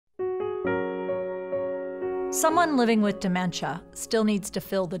Someone living with dementia still needs to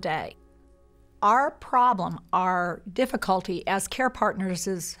fill the day. Our problem, our difficulty as care partners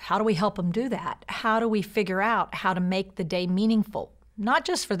is how do we help them do that? How do we figure out how to make the day meaningful? Not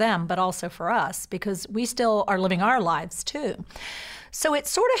just for them, but also for us, because we still are living our lives too. So it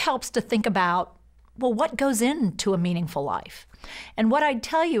sort of helps to think about, well, what goes into a meaningful life? And what I'd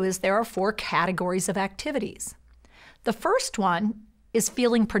tell you is there are 4 categories of activities. The first one is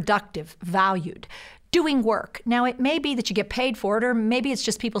feeling productive, valued, doing work. Now, it may be that you get paid for it, or maybe it's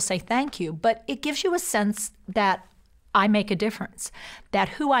just people say thank you, but it gives you a sense that I make a difference, that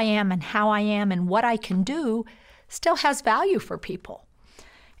who I am and how I am and what I can do still has value for people.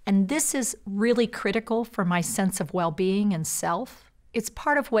 And this is really critical for my sense of well-being and self. It's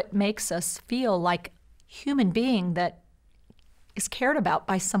part of what makes us feel like a human being that is cared about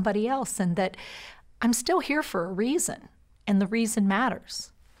by somebody else, and that I'm still here for a reason, and the reason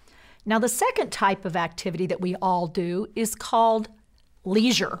matters. Now, the second type of activity that we all do is called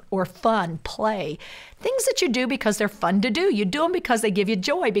leisure or fun, play. Things that you do because they're fun to do. You do them because they give you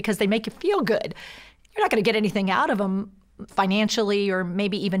joy, because they make you feel good. You're not going to get anything out of them financially or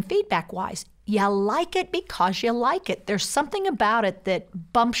maybe even feedback-wise. You like it because you like it. There's something about it that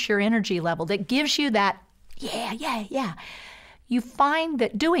bumps your energy level, that gives you that, yeah. You find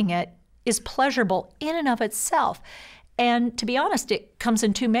that doing it is pleasurable in and of itself. And to be honest, it comes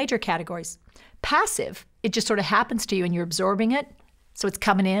in 2 major categories. Passive, it just sort of happens to you and you're absorbing it, so it's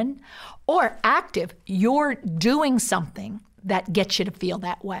coming in. Or active, you're doing something that gets you to feel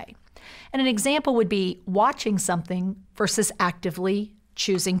that way. And an example would be watching something versus actively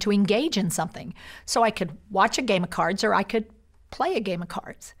choosing to engage in something. So I could watch a game of cards or I could play a game of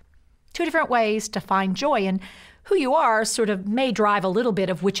cards. 2 different ways to find joy, and who you are sort of may drive a little bit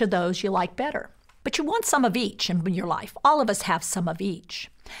of which of those you like better. But you want some of each in your life. All of us have some of each.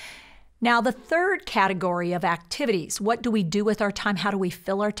 Now, the third category of activities, what do we do with our time? How do we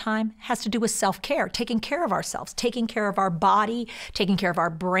fill our time? Has to do with self-care, taking care of ourselves, taking care of our body, taking care of our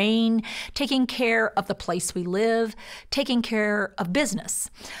brain, taking care of the place we live, taking care of business.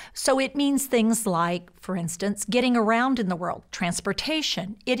 So it means things like, for instance, getting around in the world,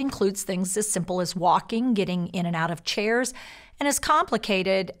 transportation. It includes things as simple as walking, getting in and out of chairs, and as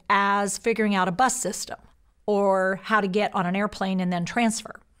complicated as figuring out a bus system or how to get on an airplane and then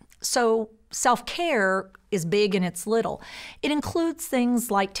transfer. So self-care is big and it's little. It includes things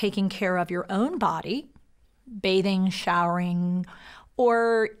like taking care of your own body, bathing, showering,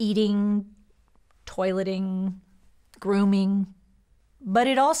 or eating, toileting, grooming. But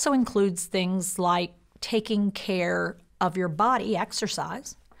it also includes things like taking care of your body,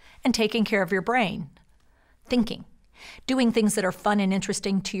 exercise, and taking care of your brain, thinking, doing things that are fun and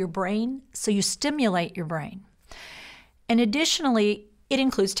interesting to your brain, so you stimulate your brain. And additionally, it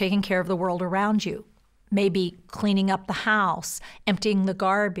includes taking care of the world around you, maybe cleaning up the house, emptying the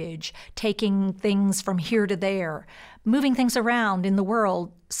garbage, taking things from here to there, moving things around in the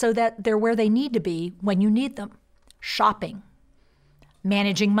world so that they're where they need to be when you need them, shopping,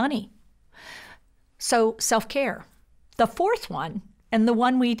 managing money. So self-care. The fourth one, and the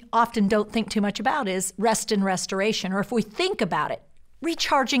one we often don't think too much about, is rest and restoration, or if we think about it,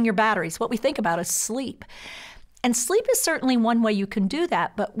 recharging your batteries. What we think about is sleep. And sleep is certainly one way you can do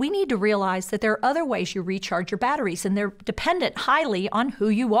that, but we need to realize that there are other ways you recharge your batteries, and they're dependent highly on who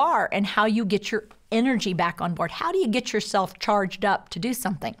you are and how you get your energy back on board. How do you get yourself charged up to do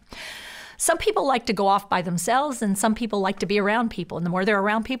something? Some people like to go off by themselves, and some people like to be around people, and the more they're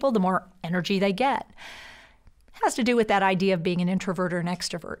around people, the more energy they get. It has to do with that idea of being an introvert or an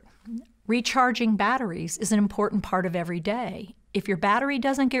extrovert. Recharging batteries is an important part of every day. If your battery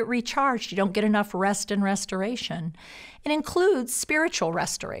doesn't get recharged, you don't get enough rest and restoration. It includes spiritual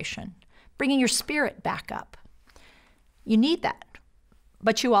restoration, bringing your spirit back up. You need that.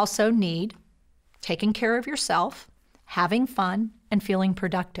 But you also need taking care of yourself, having fun, and feeling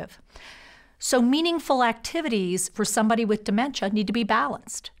productive. So meaningful activities for somebody with dementia need to be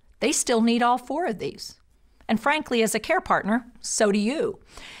balanced. They still need all 4 of these. And frankly, as a care partner, so do you.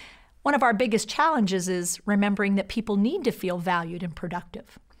 One of our biggest challenges is remembering that people need to feel valued and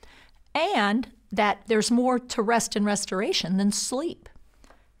productive, and that there's more to rest and restoration than sleep.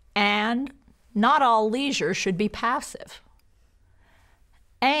 And not all leisure should be passive.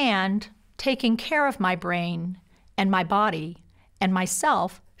 And taking care of my brain and my body and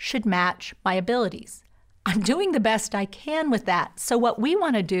myself should match my abilities. I'm doing the best I can with that. So what we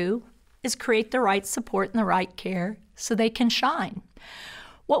want to do is create the right support and the right care so they can shine.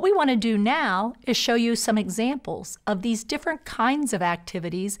 What we want to do now is show you some examples of these different kinds of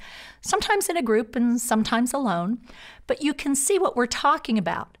activities, sometimes in a group and sometimes alone, but you can see what we're talking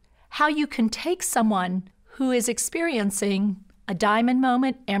about, how you can take someone who is experiencing a diamond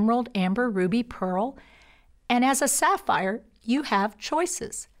moment, emerald, amber, ruby, pearl, and as a sapphire, you have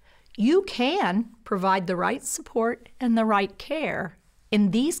choices. You can provide the right support and the right care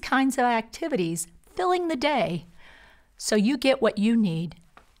in these kinds of activities, filling the day, so you get what you need,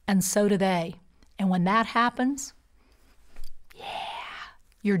 and so do they. And when that happens, yeah,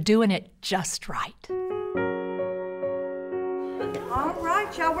 you're doing it just right. All right,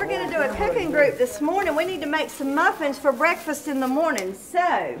 y'all, we're going to do a cooking group this morning. We need to make some muffins for breakfast in the morning.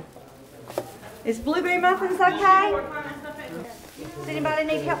 So, is blueberry muffins okay? Does anybody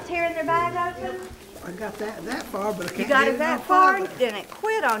need help tearing their bag open? I got that far, but I can't You got get it that far? Then it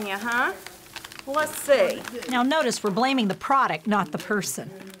quit on you, huh? Well, let's see. Now notice we're blaming the product, not the person.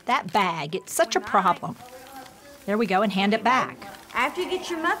 That bag, it's such a problem. There we go, and hand it back. After you get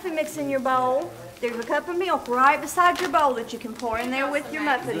your muffin mix in your bowl, there's a cup of milk right beside your bowl that you can pour in there with your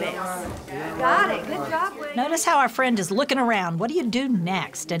muffin mix. Got it. Good job, William. Notice how our friend is looking around. What do you do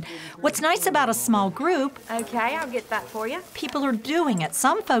next? And what's nice about a small group, Okay, I'll get that for you. people are doing it.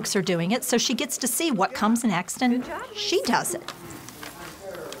 Some folks are doing it, so she gets to see what comes next, and Good job. she does it.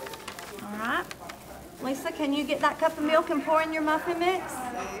 All right. Lisa, can you get that cup of milk and pour in your muffin mix?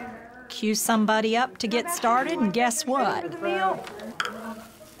 Cue somebody up to get started, and guess For what? the milk.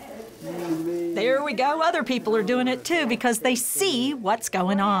 There we go. Other people are doing it too because they see what's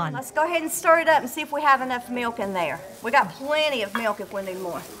going on. Let's go ahead and stir it up and see if we have enough milk in there. We got plenty of milk if we need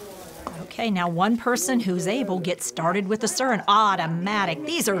more. Okay, now one person who's able gets started with the stir, and automatic.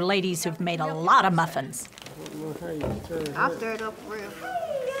 These are ladies who've made a lot of muffins. I'll stir it up real.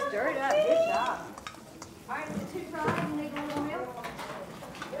 Stir it up. Good job. All right, is it too fried? You need a little milk?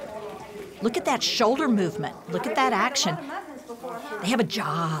 Look at that shoulder movement. Look at that action. A lot of muffins before, huh? They have a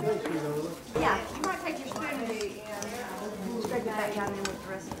job. Yeah, you might take your spoon and scrape it back down in with the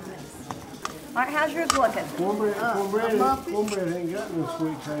rest of the mix. All right, how's yours looking? Cornbread ain't got no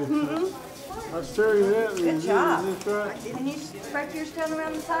sweet taste. I stir it up. Good job. Is this right? Can you scrape yours down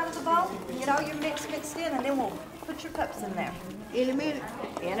around the side of the bowl? Get all your mix mixed in, and then we'll put your cups in there. In a minute.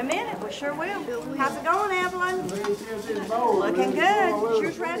 In a minute, we sure will. How's it going, Evelyn? This bowl. Looking good. Is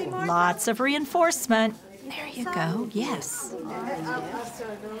yours ready, Martha? Lots of reinforcement. There you go. Yes.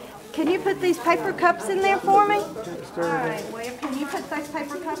 Can you put these paper cups in there for me? All right, William, can you put those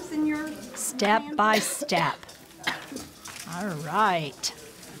paper cups in your... Step by step. All right.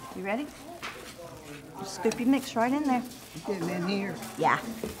 You ready? Just scoop your mix right in there. Getting in here. Yeah.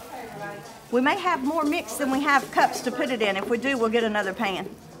 We may have more mix than we have cups to put it in. If we do, we'll get another pan.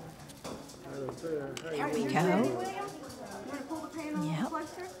 There we go. Yep. Closer?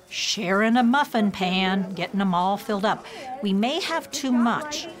 Sharing a muffin pan, getting them all filled up. We may have too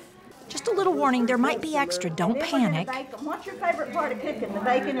much. Just a little warning, there might be extra. Don't Then we're gonna panic. bake 'em. What's your favorite part of cooking, the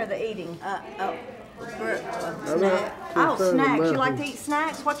baking or the eating? Snack. Oh, snacks. You like to eat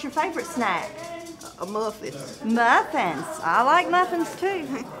snacks? What's your favorite snack? A muffin. Muffins. I like muffins too.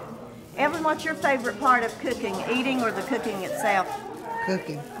 Evan, what's your favorite part of cooking, eating or the cooking itself?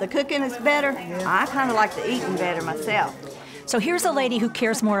 Cooking. The cooking is better? I kind of like the eating better myself. So here's a lady who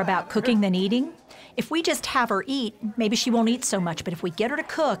cares more about cooking than eating. If we just have her eat, maybe she won't eat so much, but if we get her to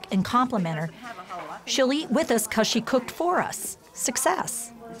cook and compliment her, she'll eat with us because she cooked for us.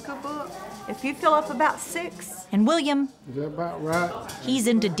 Success. If you fill up about 6. And William, Is that about right? he's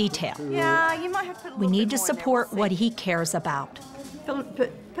into detail. Yeah, you might have to put a We little need bit to more in there. support We'll what see. he cares about,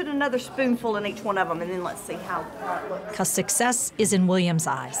 Put another spoonful in each one of them, and then let's see how it looks. because success is in William's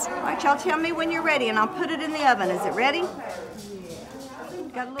eyes. All right, y'all tell me when you're ready, and I'll put it in the oven. Is it ready?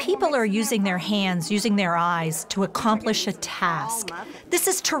 Got a little People more are mix in using there? their hands, using their eyes to accomplish a task. This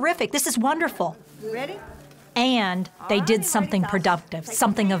is terrific. This is wonderful. Ready? And they did something productive,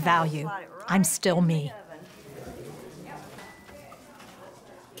 something of value. I'm still me.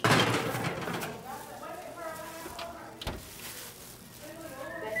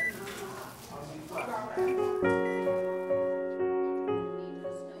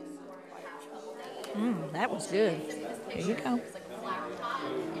 That was good. There you go.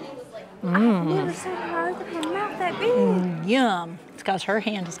 Never saw her with her mouth that big. Yum. It's because her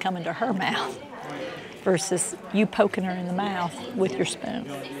hand is coming to her mouth versus you poking her in the mouth with your spoon.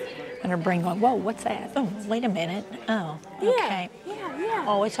 And her brain going, whoa, what's that? Oh, wait a minute. Oh, okay. Yeah.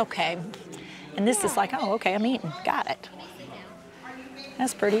 Oh, it's okay. And this is like, oh, okay, I'm eating. Got it.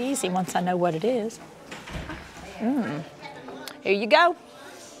 That's pretty easy once I know what it is. Here you go.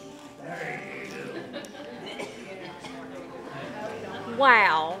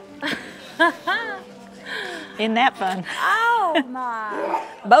 Wow. Isn't that fun? Oh my.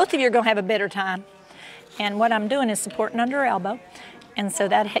 Both of you are going to have a better time. And what I'm doing is supporting under her elbow. And so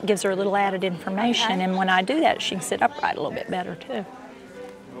that gives her a little added information. And when I do that, she can sit upright a little bit better too.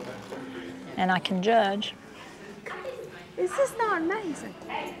 And I can judge. Is this not amazing?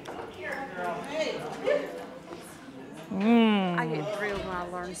 I get thrilled when I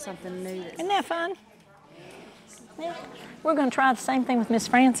learn something new. Isn't that fun? Yeah. We're going to try the same thing with Miss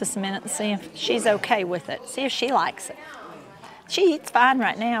Frances a minute and see if she's okay with it. See if she likes it. She eats fine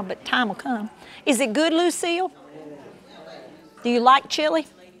right now, but time will come. Is it good, Lucille? Do you like chili?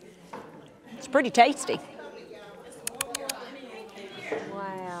 It's pretty tasty.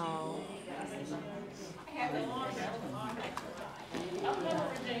 Wow.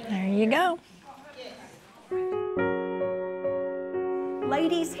 There you go.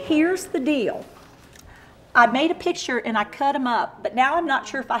 Ladies, here's the deal. I made a picture and I cut them up, but now I'm not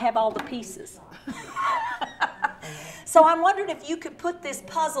sure if I have all the pieces. So I'm wondering if you could put this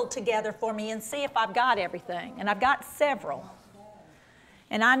puzzle together for me and see if I've got everything. And I've got several.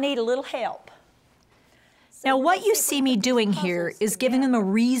 And I need a little help. Now, what you see me doing here is giving them a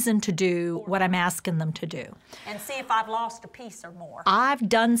reason to do what I'm asking them to do. And see if I've lost a piece or more. I've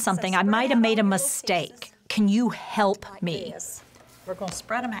done something. I might have made a mistake. Can you help me? We're going to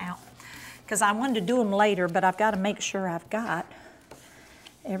spread them out. Because I wanted to do them later, but I've got to make sure I've got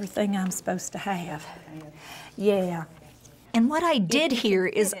everything I'm supposed to have. Yeah. And what I did here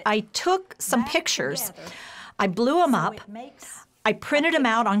is I took some pictures, I blew them up, I printed them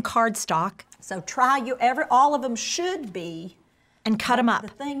out on cardstock. So all of them should be, and cut them up. The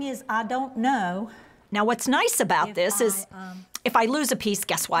thing is, I don't know. Now what's nice about this is, if I lose a piece,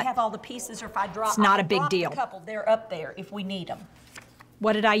 guess what? I have all the pieces, or if I drop, it's not a big deal. A couple, they're up there if we need them.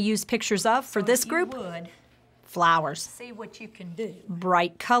 What did I use pictures of for this group? Flowers. See what you can do.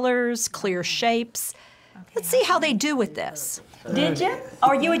 Bright colors, clear shapes. Let's see how they do with this. Did you?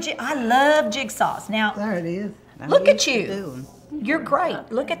 Are you I love jigsaws. Now, There it is. look at you. You're great.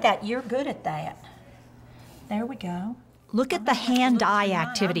 Look at that. You're good at that. There we go. Look at the hand-eye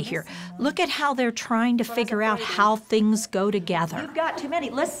activity here. Look at how they're trying to figure out how things go together. You've got too many.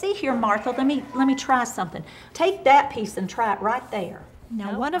 Let's see here, Martha. Let me try something. Take that piece and try it right there.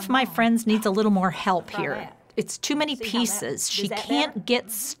 Now, one of my friends needs a little more help here. It's too many pieces. She can't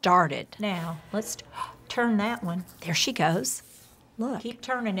get started. Now, let's turn that one. There she goes. Look. Keep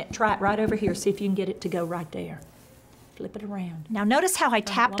turning it. Try it right over here. See if you can get it to go right there. Flip it around. Now, notice how I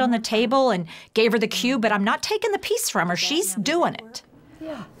tapped on the table and gave her the cue, but I'm not taking the piece from her. She's doing it.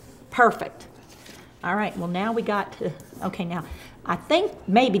 Yeah. Perfect. All right, well, now we got to, okay, now, I think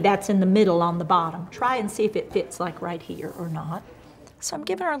maybe that's in the middle on the bottom. Try and see if it fits like right here or not. So I'm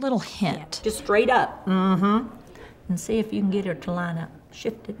giving her a little hint. Yeah, just straight up. Mm-hmm. And see if you can get her to line up.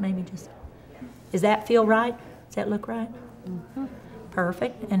 Shift it, maybe just. Does that feel right? Does that look right? Mm-hmm.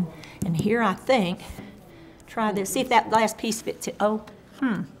 Perfect. And here I think, try this. See if that last piece fits it. Oh,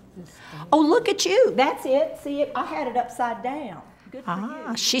 Oh, look at you. That's it. See it? I had it upside down. Good for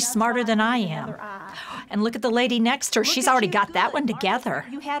you. She's smarter than I am. And look at the lady next to her. She's already got that one together.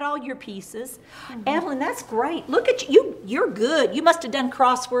 You had all your pieces. Evelyn, that's great. Look at you. You're good. You must have done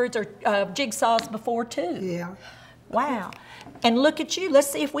crosswords or jigsaws before, too. Yeah. Wow. And look at you.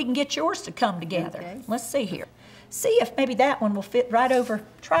 Let's see if we can get yours to come together. Okay. Let's see here. See if maybe that one will fit right over.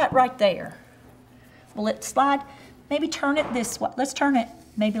 Try it right there. Will it slide? Maybe turn it this way. Let's turn it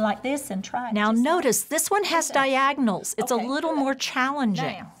maybe like this and try it. Now notice, this one has diagonals. It's a little more challenging.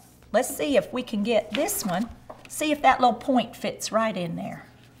 Now, let's see if we can get this one. See if that little point fits right in there.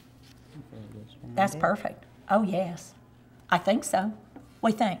 That's perfect. Oh, yes. I think so.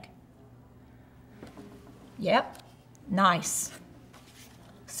 What do you think? Yep. Nice.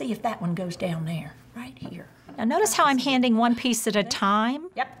 See if that one goes down there, right here. Now notice how I'm handing one piece at a time?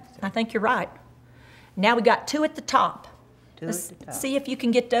 Yep, I think you're right. Now we got two at the top. Let's see if you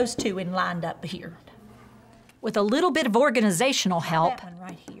can get those two in lined up here. With a little bit of organizational help, that one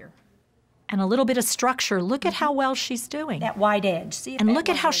right here, and a little bit of structure, look at how well she's doing. That wide edge. See if and look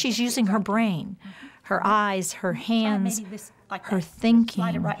at how she's using her brain, her eyes, her hands, her thinking.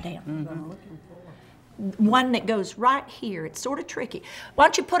 Slide it right down. One that goes right here. It's sort of tricky. Why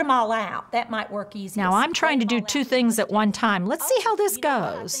don't you put them all out? That might work easy. Now I'm trying to do two things at one time. Let's see how this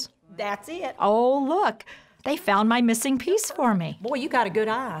goes. That's it. Oh, look. They found my missing piece for me. Boy, you got a good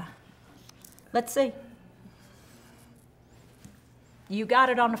eye. Let's see. You got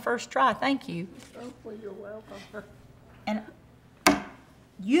it on the first try. Thank you. Oh, you're welcome. And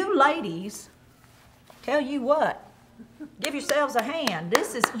you ladies, tell you what, give yourselves a hand.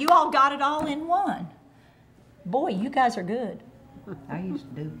 You all got it all in one. Boy, you guys are good. I used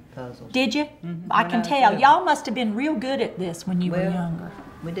to do puzzles. Did you? Mm-hmm. I can tell. Y'all must have been real good at this when you were younger.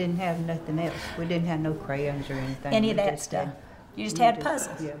 We didn't have nothing else. We didn't have no crayons or anything. Any of that stuff. You just had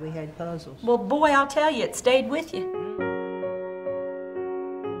puzzles. Yeah, we had puzzles. Well, boy, I'll tell you, it stayed with you.